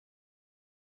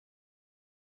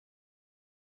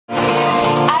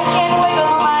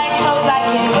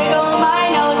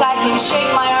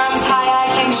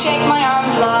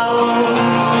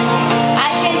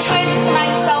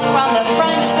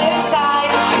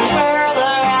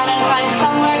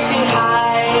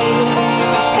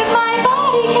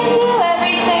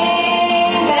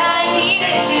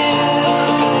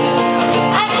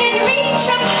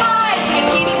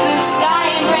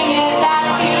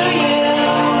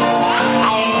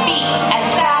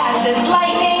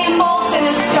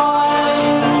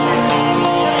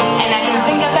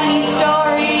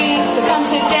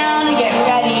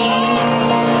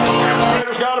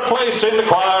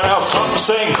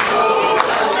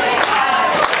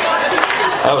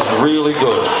That was really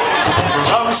good.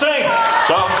 Some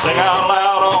sing out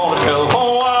loud on the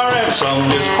telephone wire, and some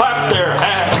just clap their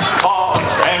hands, paws,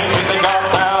 anything they got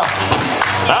now.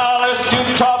 Now let's do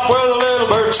the top where the little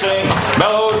birds sing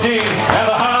melody, and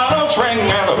the high notes ring,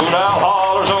 and the hoot owl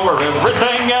hollers over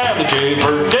everything, and the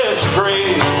jaybird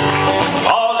disagrees.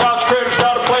 All God's critters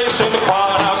got a place in the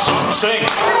choir. Now some sing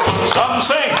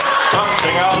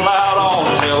out loud on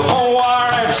the telephone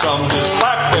wire, and some just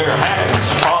clap their hands,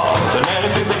 paws, and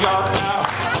anything they got now.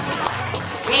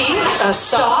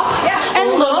 Stop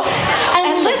and look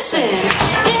and listen.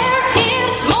 There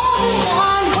is more than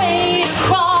one way to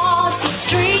cross the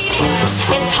street.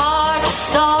 It's hard to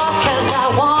stop cause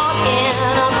I walk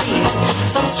in a beat.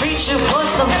 Some streets you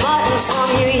push the button, some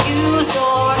you use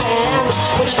your hands.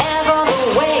 Whichever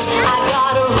the way, I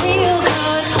got a real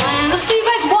good plan. Let's see you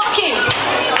guys walking.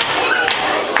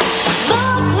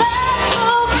 Look left,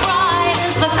 look right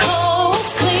as the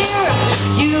coast clear.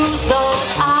 Use those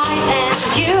eyes and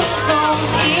use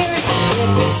those ears. If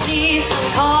you see some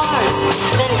cars,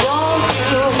 then don't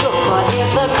you look. But if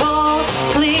the coast is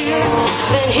clear,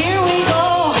 then here we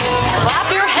go. Clap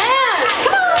your hands.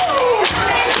 Come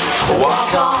on.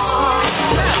 Walk on.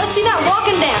 Let's see that walk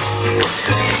and dance.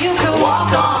 You could